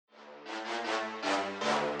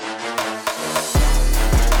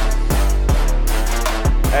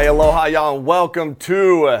Hey, aloha, y'all, and welcome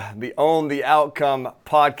to the Own the Outcome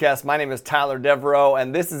podcast. My name is Tyler Deveraux,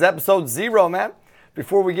 and this is episode 0, man.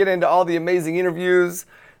 Before we get into all the amazing interviews,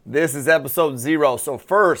 this is episode 0. So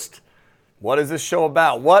first, what is this show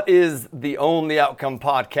about? What is the Own the Outcome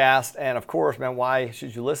podcast? And of course, man, why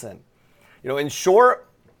should you listen? In short,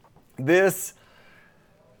 this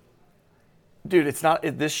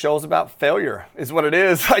show's about failure, is what it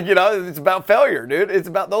is. It's about failure, dude. It's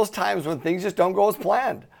about those times when things just don't go as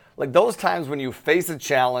planned. Like those times when you face a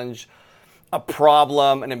challenge, a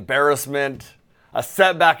problem, an embarrassment, a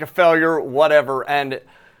setback, a failure, whatever, and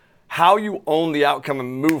how you own the outcome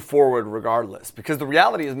and move forward regardless. Because the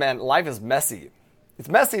reality is, man, life is messy. It's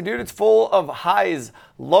messy, dude. It's full of highs,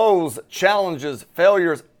 lows, challenges,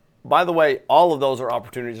 failures. By the way, all of those are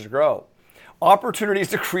opportunities to grow. Opportunities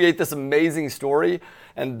to create this amazing story,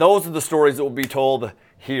 and those are the stories that will be told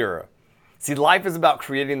here. See, life is about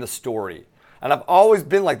creating the story. And I've always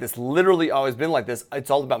been like this, literally always been like this.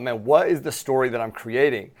 It's all about, man, what is the story that I'm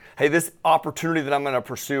creating? Hey, this opportunity that I'm going to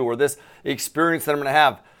pursue or this experience that I'm going to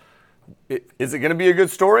have, is it going to be a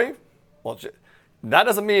good story? Well, that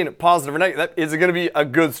doesn't mean positive or negative. Is it going to be a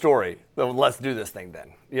good story? Well, let's do this thing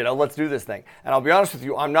then. Let's do this thing. And I'll be honest with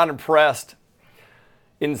you, I'm not impressed,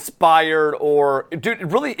 inspired, or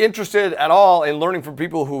really interested at all in learning from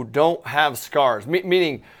people who don't have scars.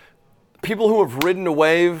 Meaning people who have ridden a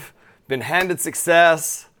wave, been handed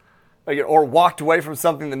success, or walked away from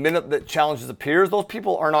something the minute that challenges appears. Those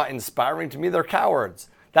people are not inspiring to me. They're cowards.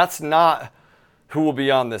 That's not who will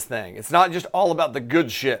be on this thing. It's not just all about the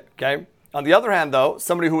good shit, okay? On the other hand, though,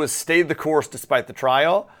 somebody who has stayed the course despite the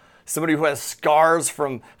trial, somebody who has scars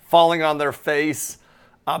from falling on their face,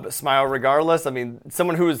 but smile regardless.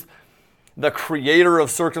 Someone who is the creator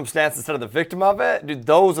of circumstance instead of the victim of it. Dude,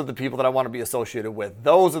 those are the people that I want to be associated with.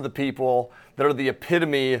 Those are the people that are the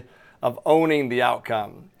epitome of owning the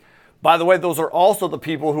outcome. By the way, those are also the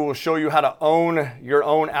people who will show you how to own your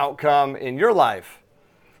own outcome in your life.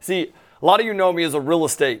 See, a lot of you know me as a real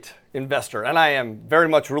estate investor, and I am very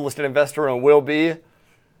much a real estate investor and will be,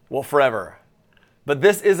 forever. But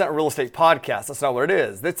this isn't a real estate podcast. That's not what it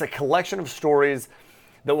is. It's a collection of stories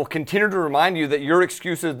that will continue to remind you that your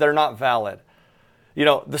excuses, they're not valid.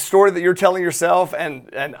 The story that you're telling yourself and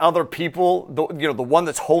other people, the one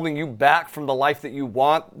that's holding you back from the life that you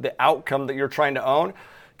want, the outcome that you're trying to own,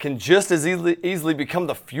 can just as easily become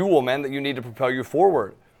the fuel, man, that you need to propel you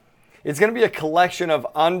forward. It's going to be a collection of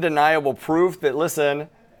undeniable proof that, listen,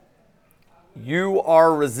 you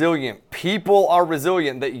are resilient. People are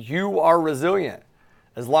resilient, that you are resilient,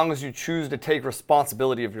 as long as you choose to take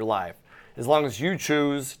responsibility of your life, as long as you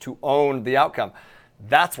choose to own the outcome.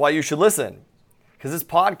 That's why you should listen. Because this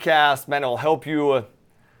podcast, man, it'll help you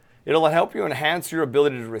enhance your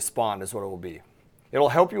ability to respond, is what it will be. It'll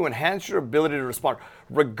help you enhance your ability to respond,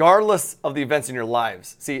 regardless of the events in your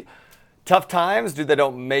lives. See, tough times, dude, they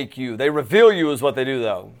don't make you. They reveal you is what they do,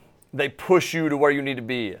 though. They push you to where you need to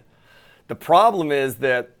be. The problem is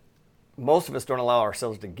that most of us don't allow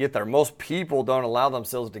ourselves to get there. Most people don't allow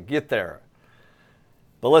themselves to get there.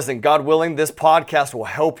 But listen, God willing, this podcast will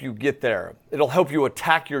help you get there. It'll help you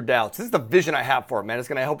attack your doubts. This is the vision I have for it, man. It's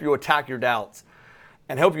going to help you attack your doubts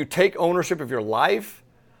and help you take ownership of your life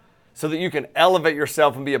so that you can elevate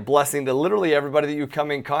yourself and be a blessing to literally everybody that you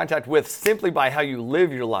come in contact with simply by how you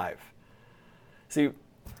live your life. See,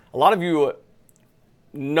 a lot of you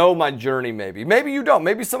know my journey maybe. Maybe you don't.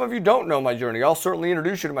 Maybe some of you don't know my journey. I'll certainly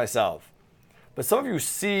introduce you to myself. But some of you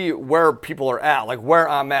see where people are at, like where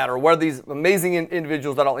I'm at, or where these amazing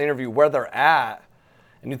individuals that I'll interview, where they're at,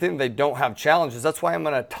 and you think they don't have challenges. That's why I'm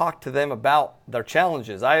going to talk to them about their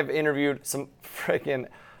challenges. I have interviewed some freaking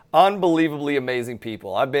unbelievably amazing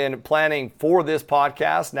people. I've been planning for this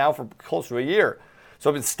podcast now for close to a year. So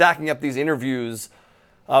I've been stacking up these interviews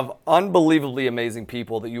of unbelievably amazing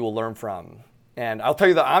people that you will learn from. And I'll tell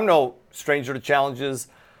you that I'm no stranger to challenges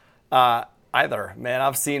either. Man,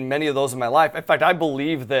 I've seen many of those in my life. In fact, I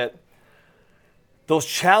believe that those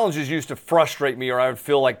challenges used to frustrate me, or I would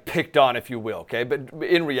feel like picked on, if you will, okay? But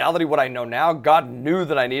in reality, what I know now, God knew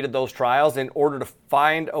that I needed those trials in order to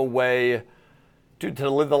find a way to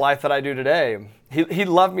live the life that I do today. He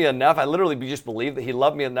loved me enough. I literally just believe that he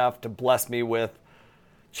loved me enough to bless me with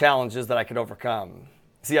challenges that I could overcome.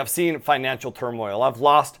 See, I've seen financial turmoil. I've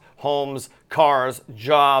lost homes, cars,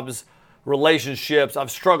 jobs, relationships.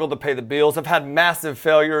 I've struggled to pay the bills. I've had massive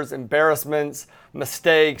failures, embarrassments,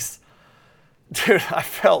 mistakes. Dude, I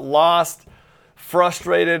felt lost,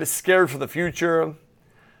 frustrated, scared for the future.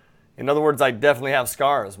 In other words, I definitely have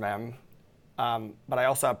scars, man. But I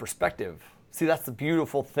also have perspective. See, that's the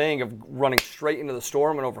beautiful thing of running straight into the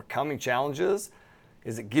storm and overcoming challenges,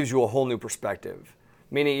 is it gives you a whole new perspective.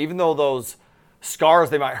 Meaning, even though those scars,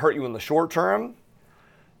 they might hurt you in the short term,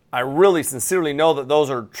 I really sincerely know that those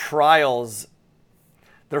are trials.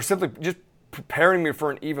 They're simply just preparing me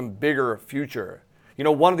for an even bigger future. You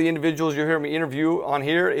know, one of the individuals you hear me interview on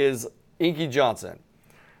here is Inky Johnson.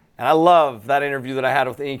 And I love that interview that I had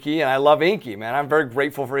with Inky, and I love Inky, man. I'm very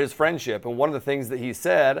grateful for his friendship. And one of the things that he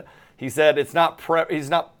said it's not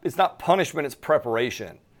punishment, it's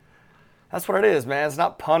preparation. That's what it is, man. It's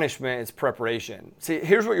not punishment, it's preparation. See,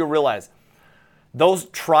 here's what you'll realize. Those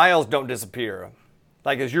trials don't disappear.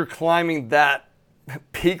 Like as you're climbing that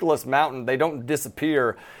peakless mountain, they don't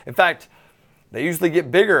disappear. In fact, they usually get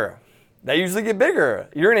bigger. You're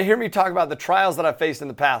going to hear me talk about the trials that I've faced in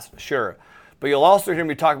the past, sure. But you'll also hear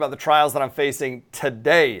me talk about the trials that I'm facing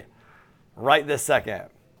today, right this second.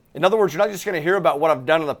 In other words, you're not just going to hear about what I've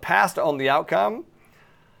done in the past to own the outcome.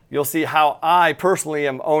 You'll see how I personally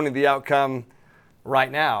am owning the outcome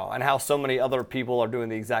right now and how so many other people are doing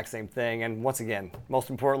the exact same thing. And once again, most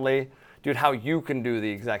importantly, dude, how you can do the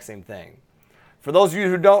exact same thing. For those of you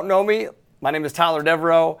who don't know me, my name is Tyler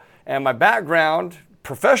Deveraux, and my background,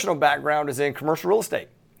 professional background, is in commercial real estate.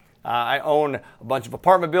 I own a bunch of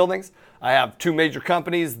apartment buildings. I have two major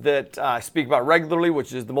companies that I speak about regularly,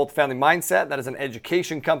 which is the Multifamily Mindset. That is an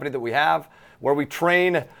education company that we have where we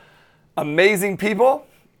train amazing people,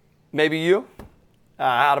 maybe you,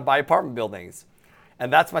 how to buy apartment buildings.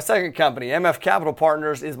 And that's my second company. MF Capital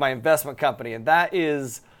Partners is my investment company. And that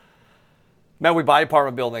is, man, we buy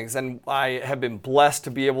apartment buildings. And I have been blessed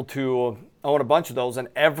to be able to own a bunch of those. And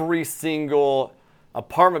every single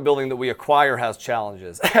apartment building that we acquire has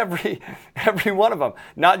challenges. Every one of them.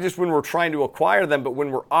 Not just when we're trying to acquire them, but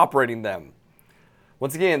when we're operating them.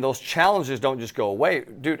 Once again, those challenges don't just go away,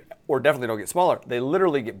 dude, or definitely don't get smaller. They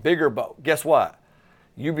literally get bigger, but guess what?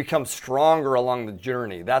 You become stronger along the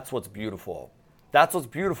journey. That's what's beautiful. That's what's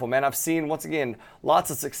beautiful, man. I've seen, once again, lots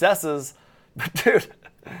of successes, but dude,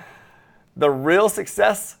 the real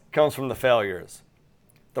success comes from the failures.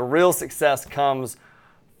 The real success comes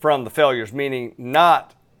from the failures, meaning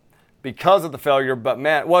not because of the failure, but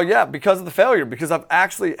because of the failure, because I've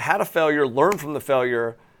actually had a failure, learned from the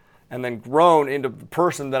failure, and then grown into the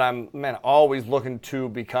person that I'm, always looking to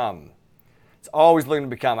become. It's always looking to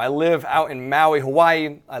become. I live out in Maui,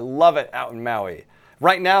 Hawaii. I love it out in Maui.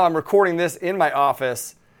 Right now, I'm recording this in my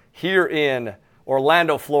office here in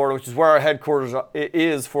Orlando, Florida, which is where our headquarters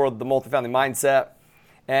is for the Multifamily Mindset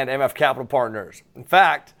and MF Capital Partners. In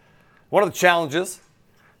fact, one of the challenges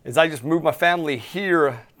is I just moved my family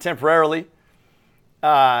here temporarily,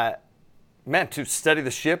 to steady the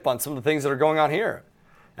ship on some of the things that are going on here.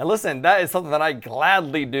 And listen, that is something that I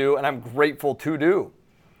gladly do and I'm grateful to do.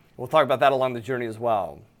 We'll talk about that along the journey as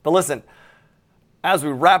well. But listen, as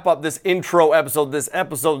we wrap up this intro episode, this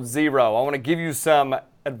episode 0, I want to give you some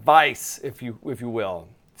advice, if you will.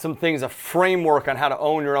 Some things, a framework on how to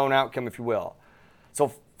own your own outcome, if you will.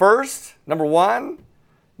 So first, number 1,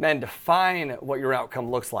 define what your outcome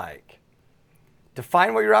looks like.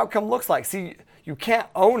 Define what your outcome looks like. See, you can't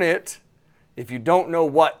own it if you don't know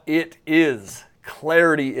what it is.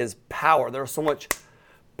 Clarity is power. There's so much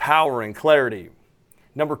power in clarity.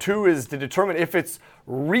 Number 2 is to determine if it's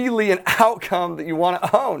really an outcome that you want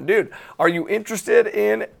to own. Dude, are you interested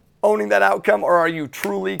in owning that outcome, or are you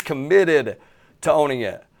truly committed to owning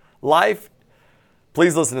it? Life,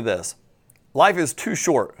 please listen to this. Life is too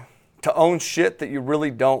short to own shit that you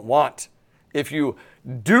really don't want. If you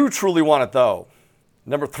do truly want it though.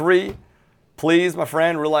 Number 3, please, my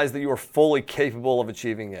friend, realize that you are fully capable of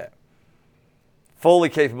achieving it. Fully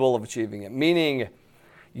capable of achieving it. Meaning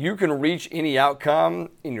you can reach any outcome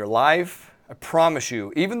in your life. I promise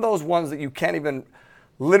you, even those ones that you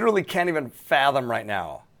literally can't even fathom right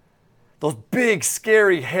now. Those big,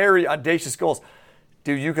 scary, hairy, audacious goals.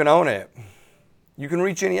 Dude, you can own it. You can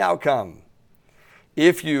reach any outcome.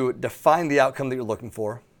 If you define the outcome that you're looking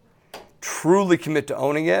for, truly commit to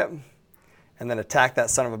owning it, and then attack that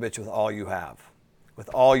son of a bitch with all you have. With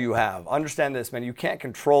all you have. Understand this, man. You can't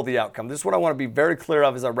control the outcome. This is what I want to be very clear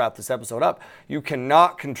of as I wrap this episode up. You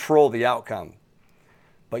cannot control the outcome,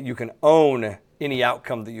 but you can own any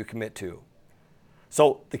outcome that you commit to.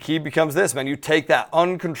 So the key becomes this, man. You take that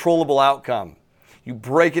uncontrollable outcome. You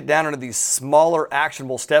break it down into these smaller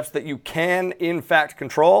actionable steps that you can, in fact,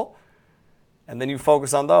 control. And then you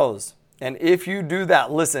focus on those. And if you do that,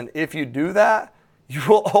 you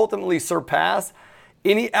will ultimately surpass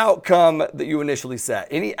any outcome that you initially set.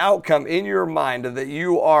 Any outcome in your mind that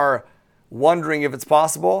you are wondering if it's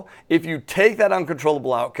possible. If you take that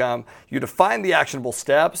uncontrollable outcome, you define the actionable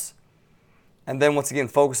steps, and then once again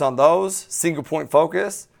focus on those, single point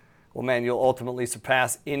focus, you'll ultimately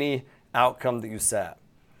surpass any outcome that you set.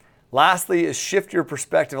 Lastly is shift your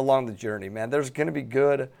perspective along the journey, man. There's going to be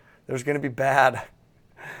good. There's going to be bad.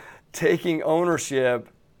 Taking ownership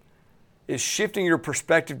is shifting your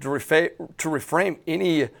perspective to reframe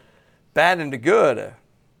any bad into good.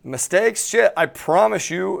 Mistakes, shit, I promise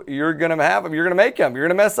you, you're going to have them. You're going to make them. You're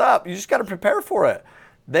going to mess up. You just got to prepare for it.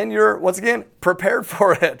 Then you're, once again, prepared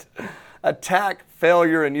for it. Attack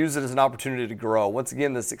failure and use it as an opportunity to grow. Once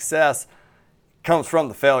again, the success comes from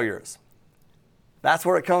the failures. That's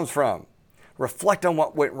where it comes from. Reflect on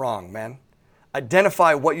what went wrong, man.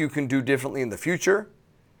 Identify what you can do differently in the future,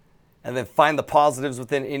 and then find the positives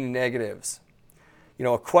within any negatives. You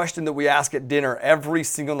know, a question that we ask at dinner every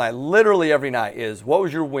single night, literally every night, is, what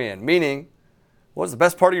was your win? Meaning, what was the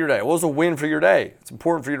best part of your day? What was a win for your day? It's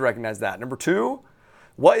important for you to recognize that. Number two,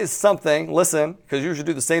 what is something, listen, because you should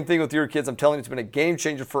do the same thing with your kids. I'm telling you, it's been a game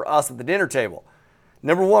changer for us at the dinner table.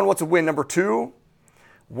 Number one, what's a win? Number two,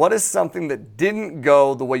 what is something that didn't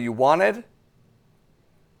go the way you wanted,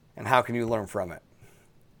 and how can you learn from it?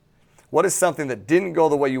 What is something that didn't go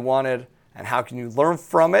the way you wanted, and how can you learn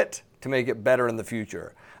from it to make it better in the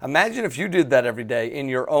future? Imagine if you did that every day in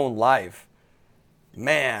your own life.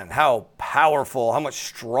 Man, how powerful, how much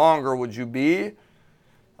stronger would you be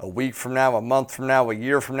a week from now, a month from now, a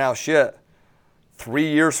year from now, shit,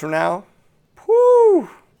 3 years from now? Whoo!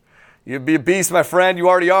 You'd be a beast, my friend. You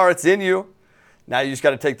already are. It's in you. Now you just got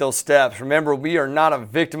to take those steps. Remember, we are not a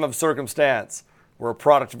victim of circumstance. We're a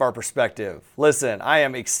product of our perspective. Listen, I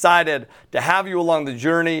am excited to have you along the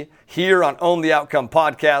journey here on Own the Outcome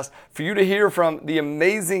podcast, for you to hear from the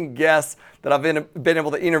amazing guests that I've been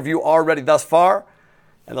able to interview already thus far,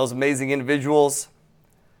 and those amazing individuals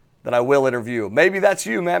that I will interview. Maybe that's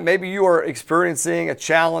you, man. Maybe you are experiencing a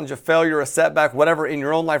challenge, a failure, a setback, whatever in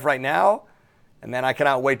your own life right now. And man, I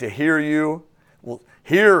cannot wait to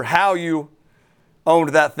hear how you owned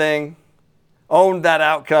that thing, owned that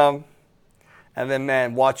outcome, and then,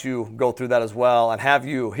 man, watch you go through that as well and have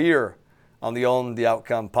you here on the Own the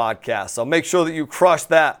Outcome podcast. So make sure that you crush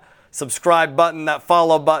that subscribe button, that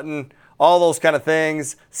follow button, all those kind of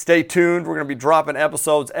things. Stay tuned. We're going to be dropping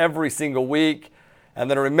episodes every single week. And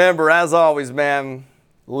then remember, as always, man,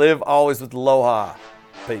 live always with aloha.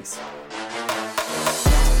 Peace.